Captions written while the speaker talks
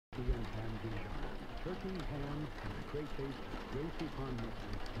turkey, ham, and a great taste of BOESHI corn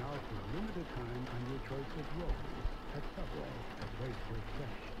muffins now for a limited time on your choice of rolls at Subway, a place where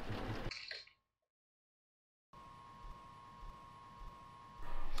fresh is the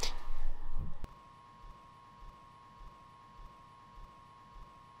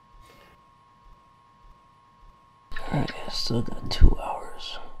Alright, I still got 2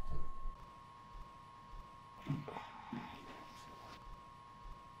 hours.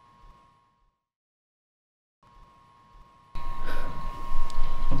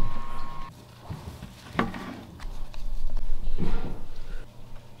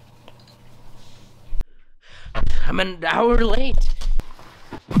 I'm an hour late.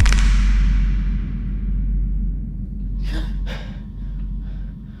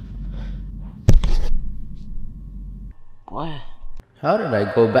 What? How did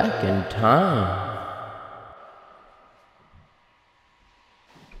I go back in time?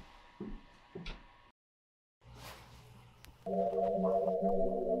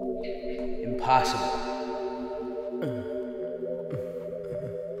 Impossible.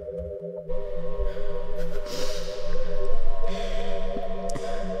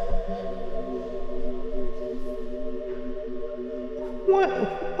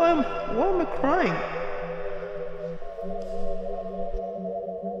 Why am I crying?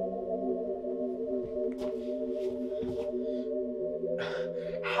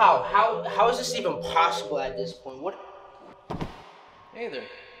 How is this even possible at this point? What? Hey there.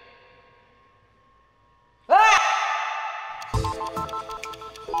 Ah!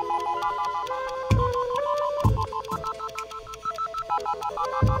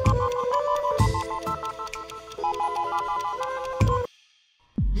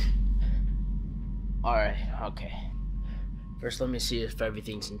 Alright, okay. First, let me see if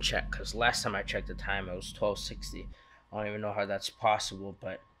everything's in check, because last time I checked the time, it was 12:60. I don't even know how that's possible,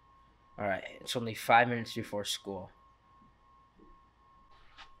 but... Alright, it's only 5 minutes before school.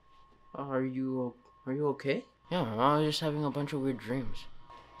 Are you okay? Yeah, I was just having a bunch of weird dreams.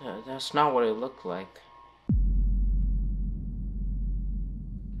 That's not what it looked like.